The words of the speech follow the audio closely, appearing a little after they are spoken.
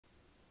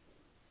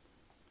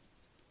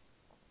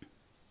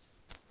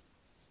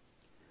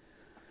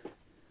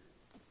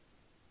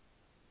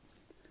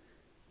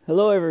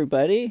Hello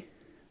everybody,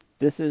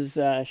 this is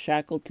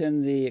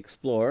Shackleton the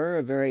Explorer,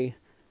 a very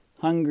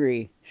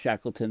hungry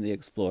Shackleton the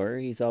Explorer.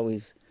 He's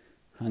always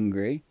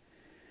hungry.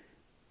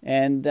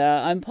 And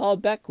I'm Paul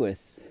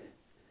Beckwith.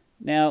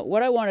 Now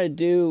what I want to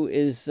do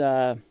is,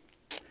 I've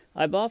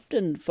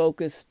often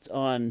focused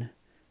on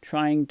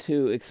trying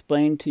to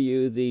explain to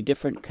you the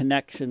different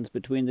connections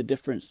between the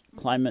different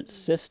climate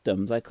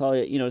systems. I call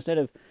it, instead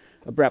of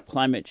abrupt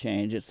climate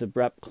change, it's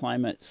abrupt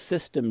climate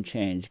system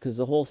change, because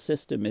the whole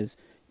system is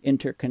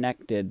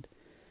interconnected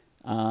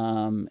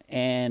and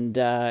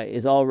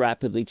is all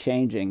rapidly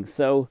changing.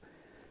 So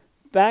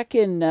back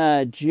in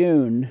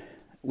June,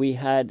 we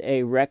had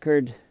a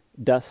record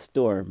dust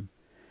storm.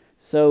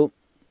 So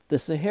the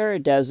Sahara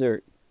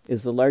Desert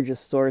is the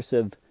largest source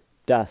of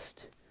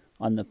dust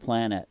on the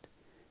planet.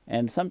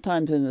 And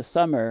sometimes in the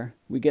summer,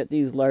 we get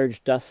these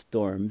large dust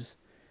storms.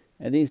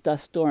 And these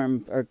dust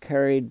storms are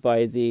carried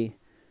by the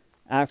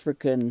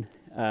African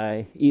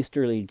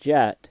easterly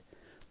jet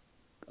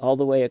all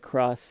the way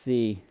across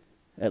the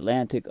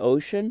Atlantic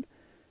Ocean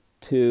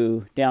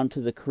down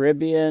to the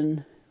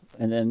Caribbean,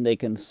 and then they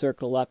can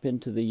circle up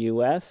into the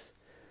US.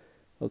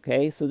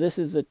 Okay, so this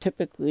is a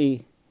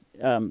typically,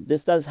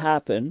 this does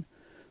happen,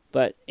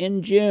 but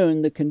in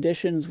June the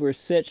conditions were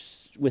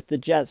such with the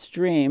jet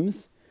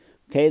streams.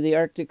 Okay, the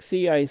Arctic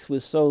sea ice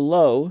was so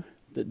low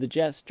that the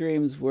jet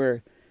streams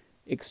were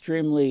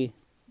extremely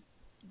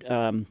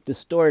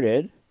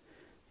distorted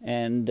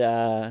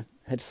and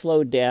had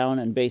slowed down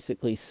and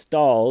basically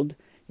stalled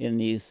in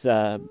these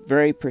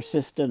very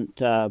persistent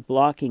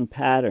blocking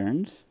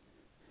patterns.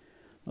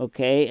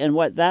 Okay, and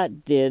what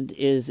that did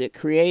is it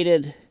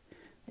created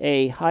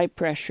a high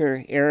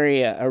pressure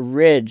area, a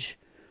ridge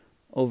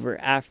over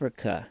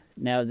Africa.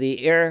 Now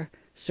the air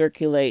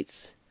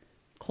circulates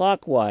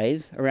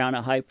clockwise around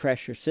a high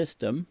pressure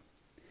system,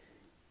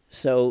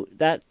 so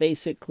that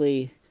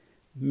basically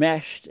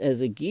meshed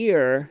as a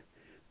gear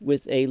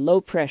with a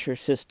low pressure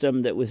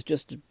system that was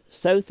just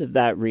south of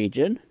that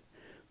region.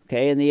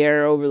 Okay, and the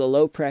air over the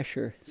low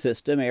pressure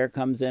system, air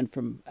comes in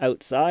from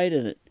outside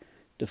and it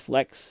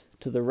deflects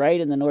to the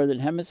right in the northern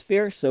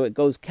hemisphere, so it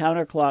goes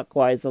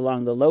counterclockwise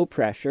along the low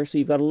pressure. So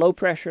you've got a low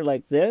pressure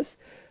like this,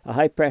 a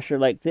high pressure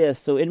like this,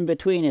 so in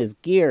between is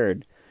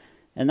geared,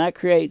 and that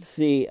creates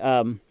the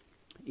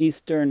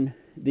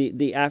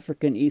the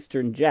African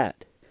eastern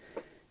jet.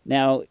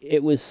 Now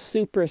it was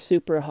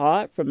super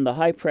hot from the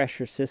high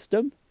pressure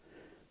system.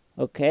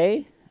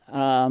 Okay,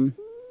 and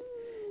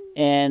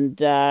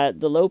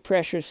the low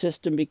pressure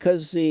system,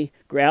 because the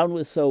ground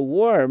was so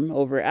warm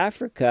over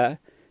Africa,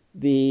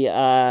 the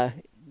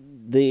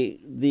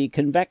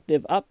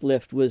convective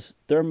uplift was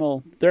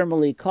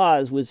thermally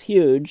caused, was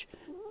huge,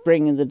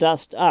 bringing the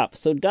dust up.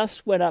 So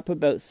dust went up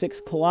about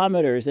 6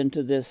 kilometers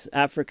into this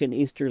African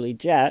easterly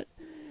jet,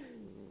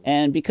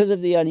 and because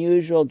of the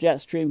unusual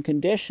jet stream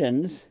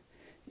conditions,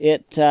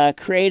 it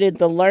created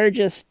the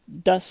largest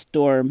dust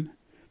storm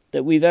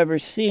that we've ever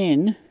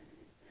seen,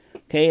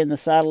 okay, in the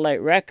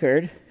satellite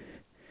record,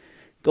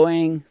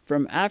 going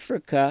from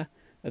Africa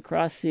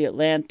across the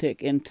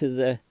Atlantic into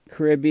the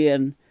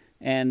Caribbean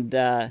and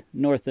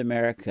North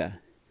America.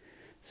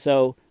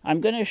 So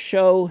I'm going to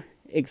show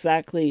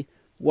exactly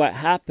what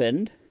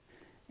happened,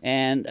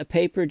 and a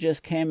paper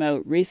just came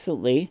out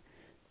recently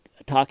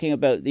talking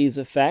about these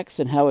effects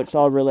and how it's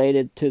all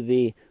related to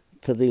the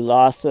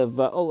loss of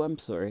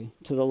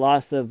to the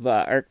loss of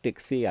Arctic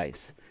sea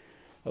ice.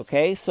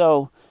 Okay,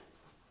 so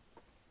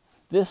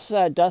this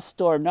dust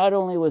storm, not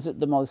only was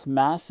it the most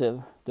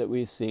massive that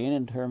we've seen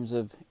in terms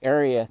of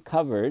area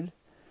covered,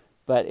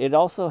 but it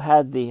also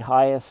had the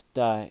highest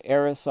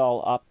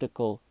aerosol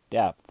optical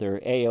depth, or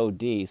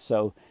AOD.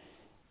 So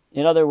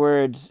in other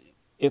words,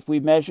 if we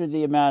measure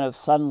the amount of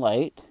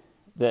sunlight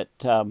that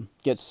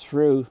gets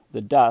through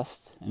the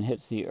dust and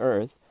hits the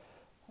earth,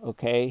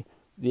 okay,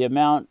 the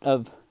amount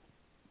of,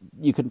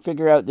 you can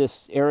figure out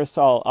this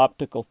aerosol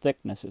optical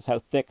thickness is how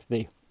thick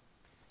the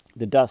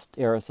dust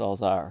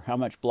aerosols are, how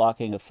much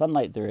blocking of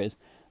sunlight there is.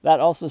 That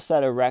also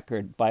set a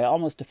record by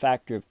almost a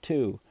factor of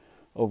 2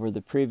 over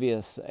the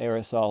previous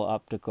aerosol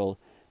optical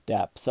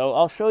depth. So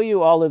I'll show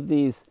you all of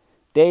these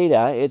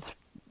data.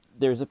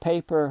 There's a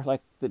paper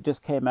that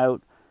just came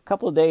out a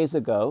couple of days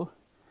ago,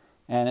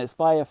 and it's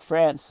by a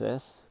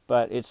Francis,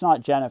 but it's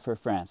not Jennifer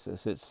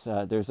Francis.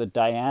 There's a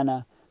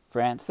Diana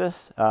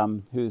Francis,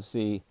 who's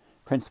the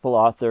principal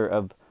author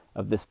of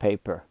this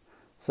paper.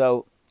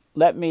 So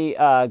let me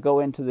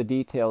go into the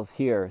details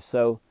here.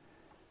 So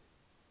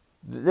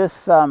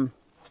this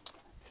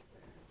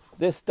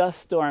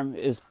dust storm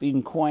is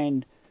being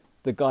coined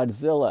the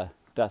Godzilla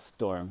dust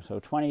storm.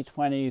 So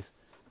 2020's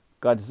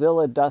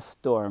Godzilla dust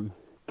storm.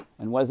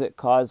 And was it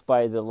caused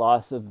by the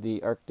loss of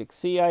the Arctic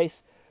sea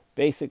ice?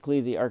 Basically,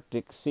 the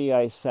Arctic sea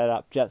ice set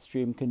up jet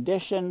stream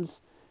conditions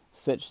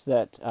such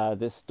that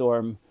this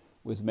storm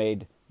was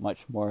made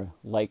much more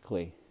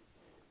likely.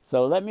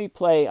 So I'm going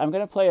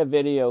to play a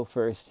video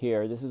first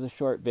here. This is a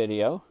short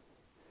video,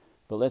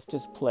 but let's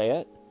just play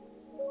it.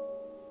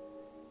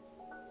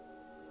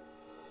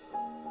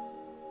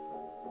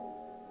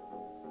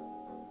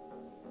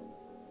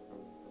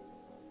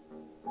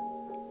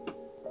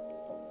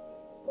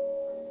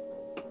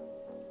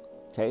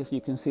 Okay, so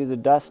you can see the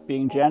dust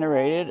being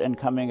generated and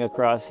coming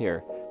across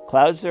here.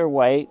 Clouds are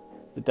white,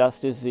 the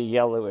dust is the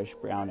yellowish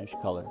brownish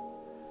color.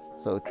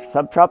 So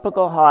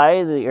subtropical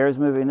high, the air is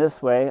moving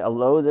this way, a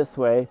low this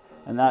way,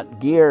 and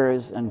that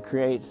gears and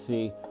creates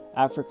the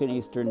African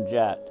Eastern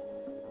Jet.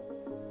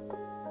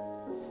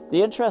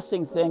 The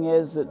interesting thing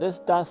is that this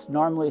dust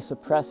normally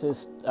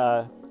suppresses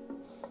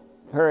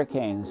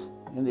hurricanes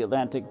in the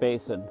Atlantic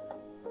Basin.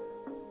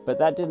 But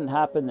that didn't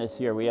happen this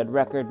year. We had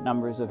record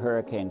numbers of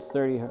hurricanes,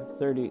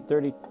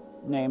 30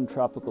 named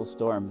tropical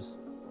storms.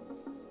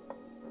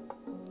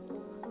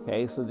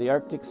 Okay, so the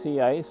Arctic sea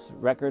ice,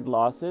 record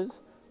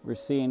losses were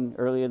seen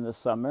early in the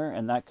summer,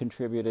 and that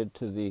contributed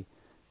to the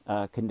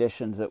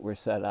conditions that were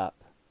set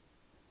up.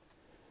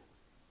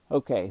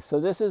 Okay, so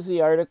this is the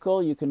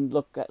article you can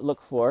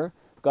look for.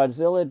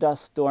 Godzilla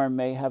dust storm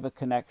may have a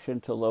connection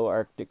to low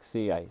Arctic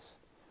sea ice.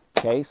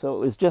 Okay, so it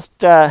was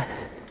just, oh,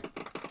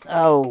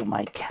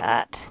 my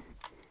cat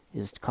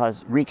is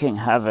wreaking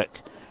havoc.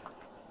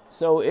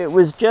 So it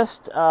was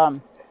just,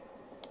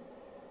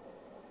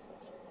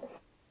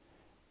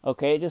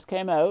 okay, it just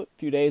came out a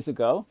few days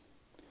ago,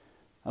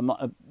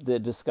 the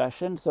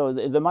discussion. So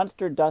the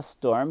Munster dust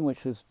storm, which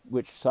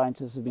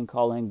scientists have been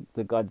calling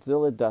the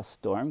Godzilla dust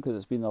storm, because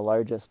it's been the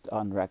largest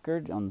on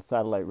record, on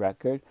satellite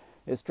record,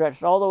 it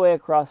stretched all the way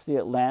across the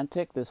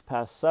Atlantic this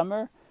past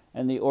summer.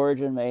 And the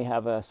origin may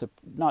have a,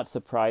 not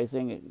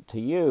surprising to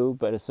you,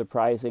 but is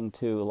surprising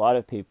to a lot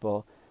of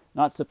people.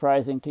 Not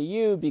surprising to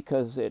you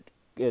because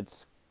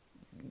it's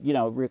you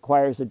know,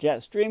 requires a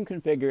jet stream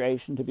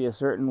configuration to be a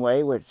certain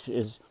way, which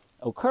is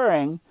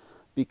occurring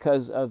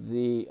because of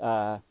the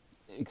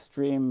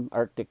extreme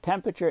Arctic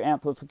temperature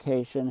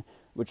amplification,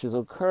 which is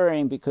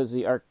occurring because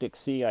the Arctic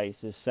sea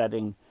ice is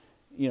setting,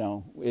 you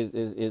know,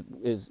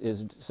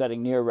 is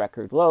setting near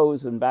record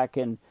lows. And back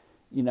in,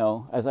 you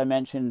know, as I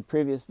mentioned in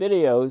previous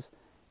videos,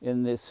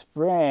 in the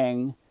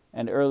spring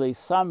and early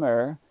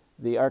summer,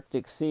 the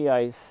Arctic sea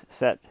ice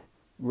set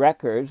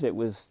records. It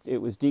was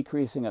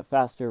decreasing at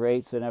faster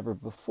rates than ever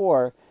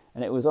before,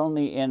 and it was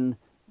only in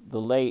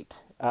the late,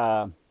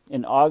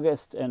 in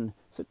August and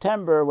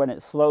September when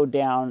it slowed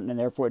down, and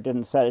therefore it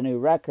didn't set a new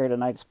record.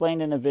 And I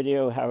explained in a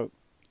video how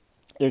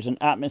there's an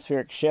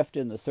atmospheric shift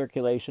in the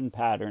circulation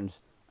patterns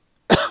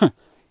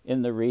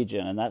in the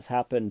region, and that's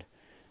happened,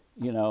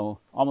 you know,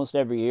 almost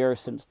every year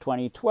since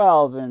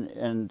 2012,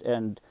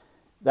 and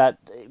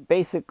that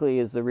basically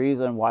is the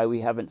reason why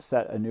we haven't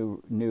set a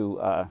new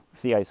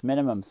sea ice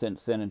minimum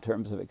since then in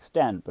terms of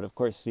extent. But of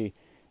course, the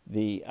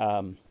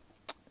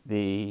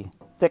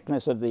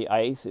thickness of the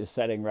ice is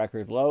setting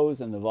record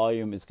lows, and the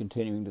volume is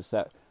continuing to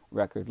set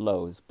record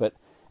lows. But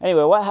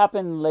anyway, what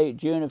happened in late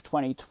June of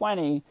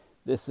 2020?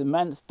 This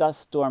immense dust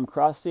storm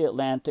crossed the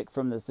Atlantic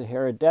from the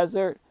Sahara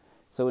Desert.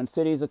 So in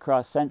cities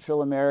across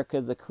Central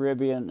America, the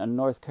Caribbean, and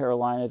North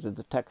Carolina to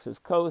the Texas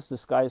coast, the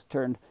skies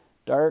turned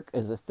dark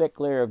as a thick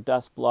layer of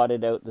dust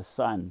blotted out the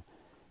sun.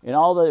 In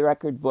all the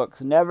record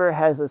books, never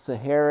has a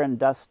Saharan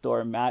dust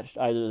storm matched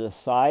either the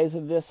size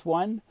of this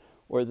one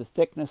or the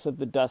thickness of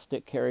the dust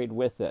it carried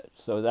with it.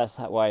 So that's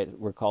why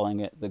we're calling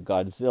it the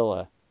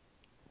Godzilla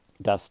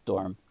dust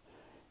storm.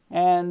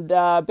 And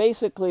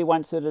basically,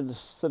 once it had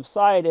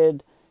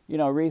subsided, you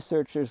know,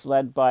 researchers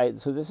led by,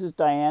 so this is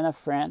Diana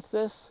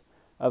Francis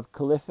of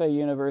Khalifa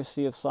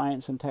University of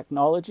Science and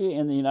Technology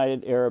in the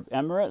United Arab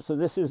Emirates. So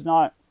this is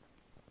not,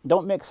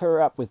 don't mix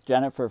her up with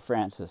Jennifer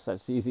Francis.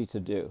 That's easy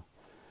to do.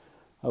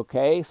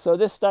 Okay, so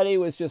this study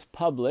was just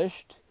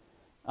published.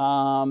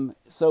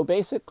 So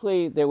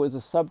basically, there was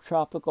a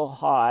subtropical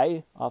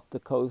high off the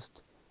coast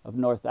of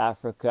North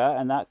Africa,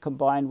 and that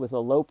combined with a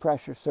low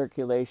pressure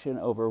circulation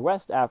over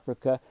West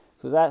Africa.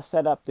 So that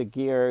set up the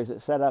gears.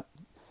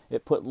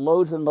 It put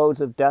loads and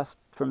loads of dust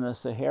from the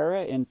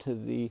Sahara into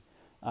the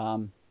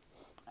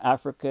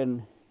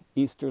African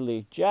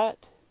easterly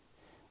jet,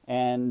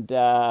 and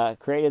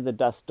created the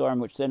dust storm,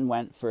 which then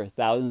went for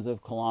thousands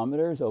of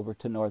kilometers over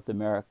to North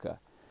America.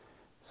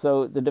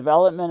 So the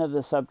development of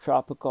the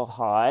subtropical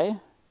high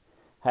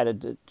had a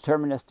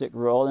deterministic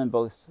role in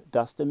both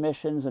dust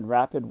emissions and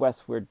rapid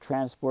westward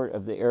transport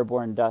of the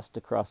airborne dust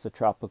across the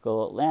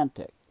tropical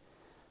Atlantic.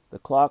 The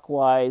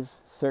clockwise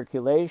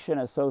circulation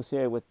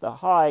associated with the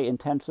high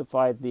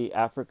intensified the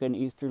African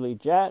easterly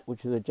jet,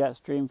 which is a jet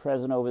stream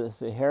present over the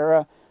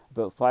Sahara,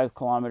 about 5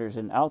 kilometers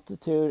in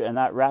altitude, and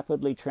that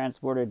rapidly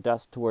transported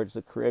dust towards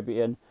the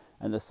Caribbean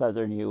and the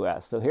southern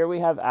U.S. So here we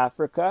have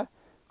Africa.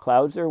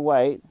 Clouds are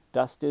white,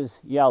 dust is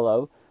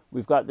yellow.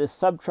 We've got this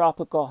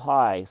subtropical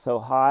high. So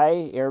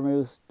high, air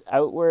moves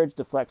outwards,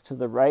 deflects to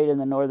the right in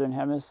the northern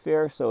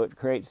hemisphere, so it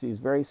creates these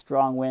very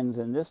strong winds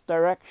in this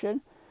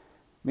direction.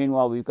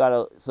 Meanwhile, we've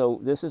got so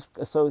this is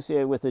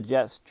associated with a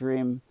jet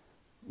stream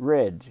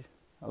ridge,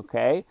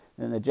 okay?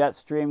 And the jet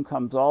stream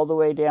comes all the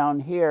way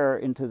down here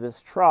into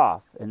this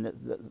trough.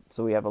 And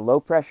so we have a low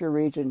pressure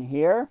region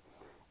here.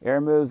 Air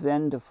moves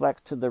in,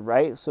 deflects to the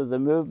right. So the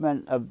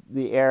movement of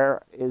the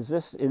air is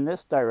in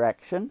this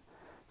direction.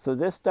 So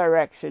this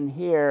direction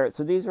here,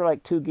 so these are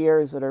like two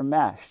gears that are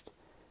meshed.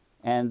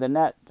 And the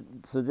net,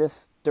 so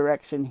this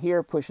direction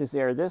here pushes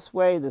air this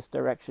way, this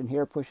direction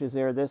here pushes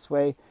air this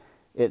way.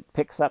 It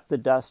picks up the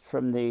dust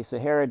from the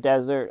Sahara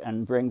Desert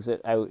and brings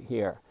it out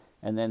here.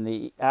 And then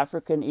the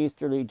African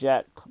easterly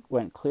jet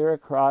went clear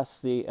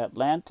across the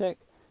Atlantic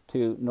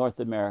to North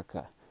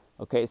America.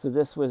 Okay, so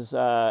this was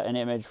an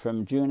image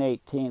from June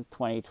 18th,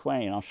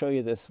 2020, and I'll show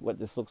you what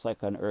this looks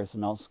like on Earth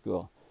Null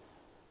School.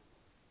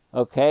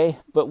 Okay,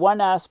 but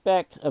one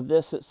aspect of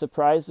this that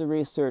surprised the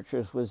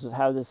researchers was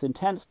how this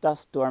intense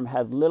dust storm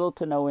had little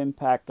to no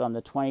impact on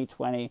the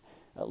 2020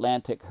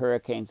 Atlantic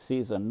hurricane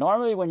season.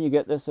 Normally when you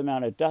get this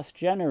amount of dust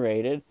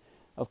generated,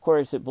 of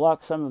course it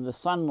blocks some of the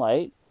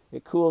sunlight,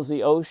 it cools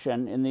the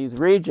ocean in these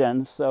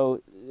regions,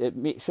 so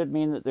it should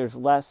mean that there's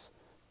less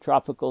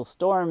tropical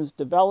storms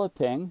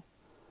developing,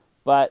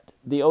 but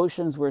the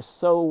oceans were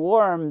so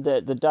warm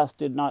that the dust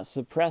did not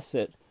suppress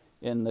it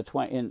in this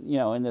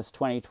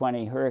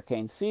 2020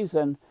 hurricane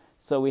season.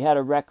 So we had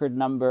a record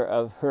number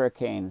of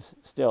hurricanes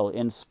still,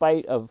 in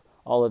spite of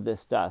all of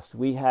this dust.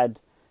 We had,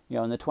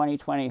 in the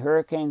 2020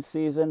 hurricane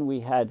season,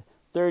 we had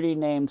 30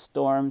 named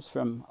storms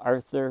from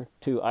Arthur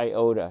to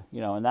Iota,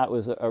 and that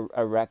was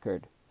a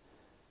record.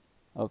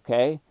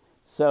 Okay,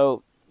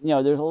 so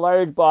there's a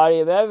large body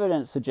of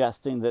evidence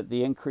suggesting that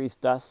the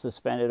increased dust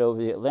suspended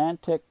over the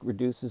Atlantic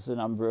reduces the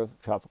number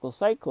of tropical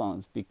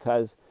cyclones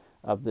because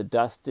of the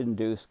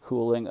dust-induced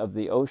cooling of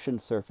the ocean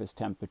surface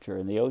temperature.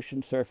 And the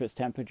ocean surface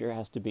temperature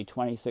has to be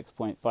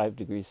 26.5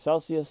 degrees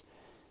Celsius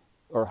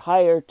or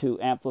higher to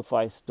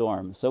amplify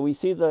storms. So we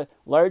see the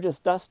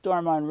largest dust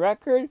storm on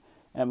record,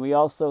 and we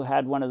also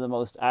had one of the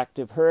most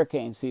active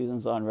hurricane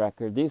seasons on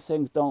record. These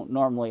things don't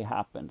normally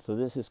happen, so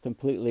this is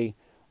completely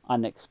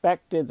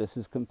unexpected. This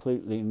is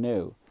completely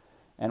new.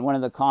 And one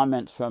of the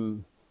comments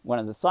from one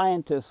of the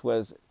scientists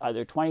was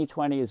either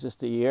 2020 is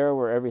just a year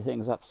where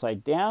everything's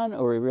upside down,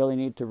 or we really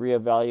need to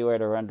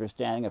reevaluate our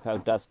understanding of how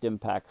dust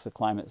impacts the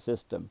climate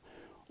system.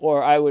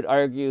 Or I would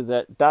argue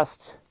that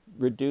dust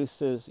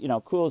reduces,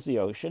 cools the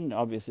ocean.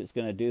 Obviously it's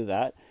going to do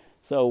that.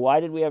 So why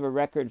did we have a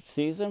record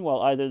season?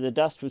 Well, either the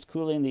dust was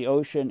cooling the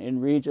ocean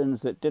in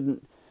regions that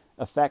didn't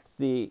affect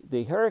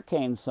the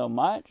hurricane so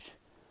much.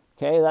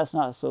 Okay, that's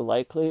not so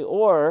likely.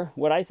 Or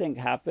what I think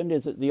happened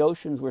is that the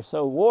oceans were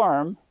so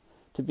warm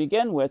to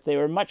begin with. They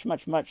were much,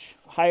 much, much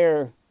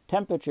higher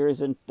temperatures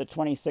in the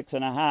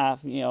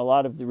 26.5. A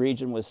lot of the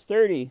region was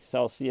 30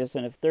 Celsius,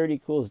 and if 30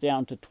 cools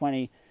down to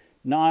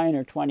 29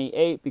 or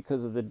 28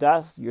 because of the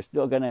dust, you're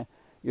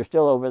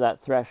still over that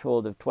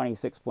threshold of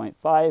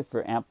 26.5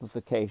 for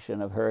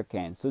amplification of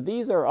hurricanes. So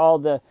these are all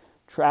the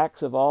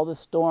tracks of all the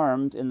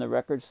storms in the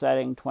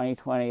record-setting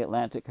 2020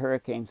 Atlantic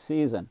hurricane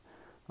season.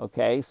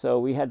 Okay, so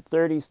we had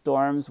 30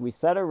 storms, we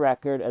set a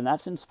record, and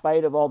that's in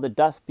spite of all the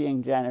dust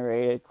being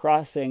generated,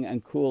 crossing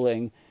and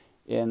cooling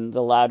in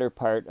the latter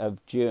part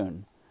of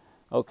June.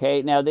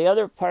 Okay, now the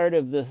other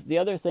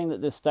thing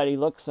that this study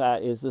looks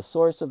at is the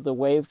source of the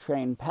wave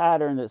train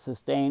pattern that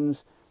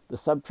sustains the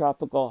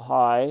subtropical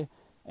high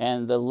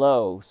and the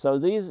low. So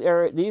these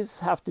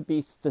have to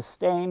be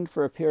sustained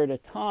for a period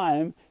of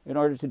time in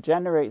order to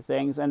generate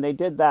things, and they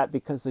did that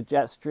because the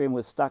jet stream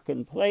was stuck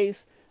in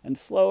place and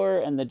slower,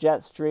 and the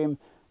jet stream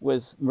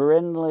was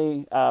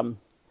meridionally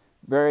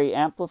very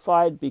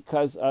amplified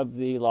because of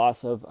the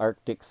loss of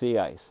Arctic sea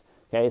ice.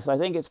 Okay, so I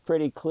think it's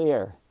pretty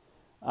clear.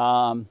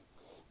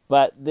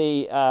 But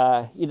you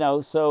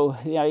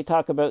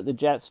talk about the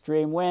jet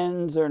stream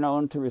winds are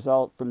known to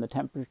result from the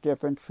temperature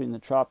difference between the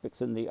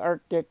tropics and the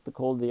Arctic. The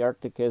colder the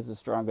Arctic is, the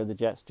stronger the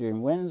jet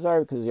stream winds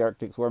are, because the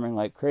Arctic's warming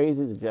like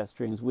crazy. The jet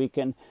streams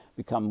weaken,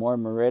 become more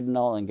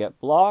meridional, and get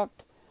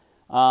blocked.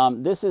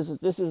 This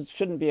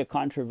shouldn't be a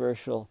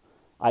controversial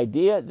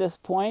idea at this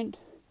point,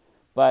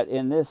 but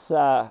in this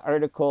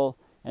article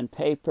and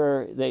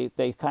paper,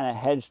 they kind of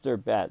hedged their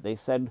bet. They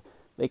said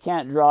they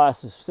can't draw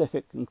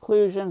specific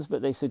conclusions,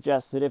 but they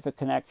suggest that if a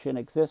connection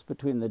exists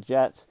between the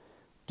jets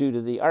due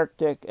to the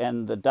Arctic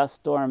and the dust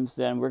storms,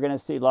 then we're going to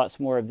see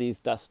lots more of these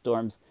dust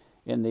storms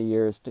in the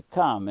years to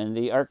come. And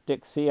the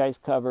Arctic sea ice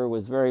cover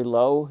was very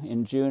low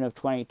in June of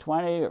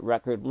 2020, at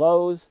record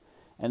lows,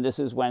 and this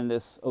is when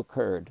this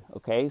occurred.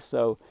 Okay,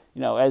 so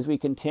as we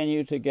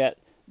continue to get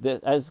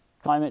as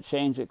climate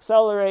change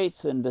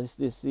accelerates and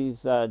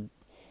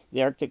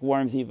the Arctic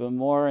warms even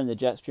more and the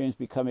jet streams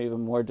become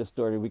even more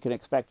distorted, we can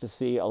expect to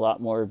see a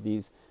lot more of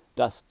these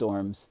dust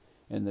storms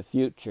in the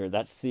future.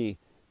 That's the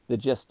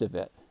gist of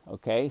it.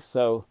 Okay,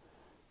 so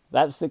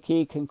that's the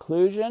key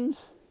conclusions.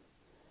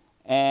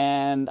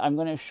 And I'm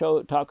going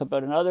to talk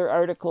about another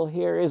article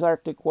here. Is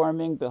Arctic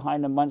warming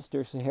behind a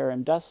Munster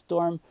Saharan dust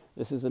storm?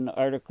 This is an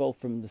article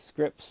from the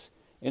Scripps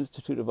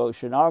Institute of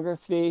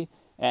Oceanography,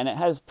 and it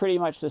has pretty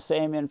much the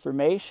same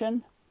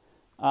information.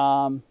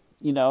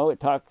 It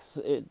talks,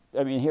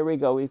 here we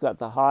go. We've got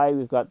the high,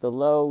 we've got the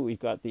low, we've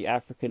got the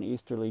African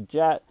easterly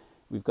jet.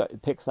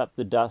 It picks up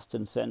the dust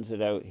and sends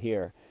it out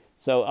here.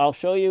 So I'll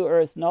show you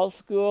Earth Null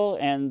School,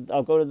 and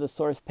I'll go to the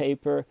source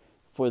paper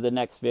for the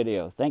next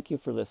video. Thank you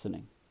for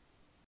listening.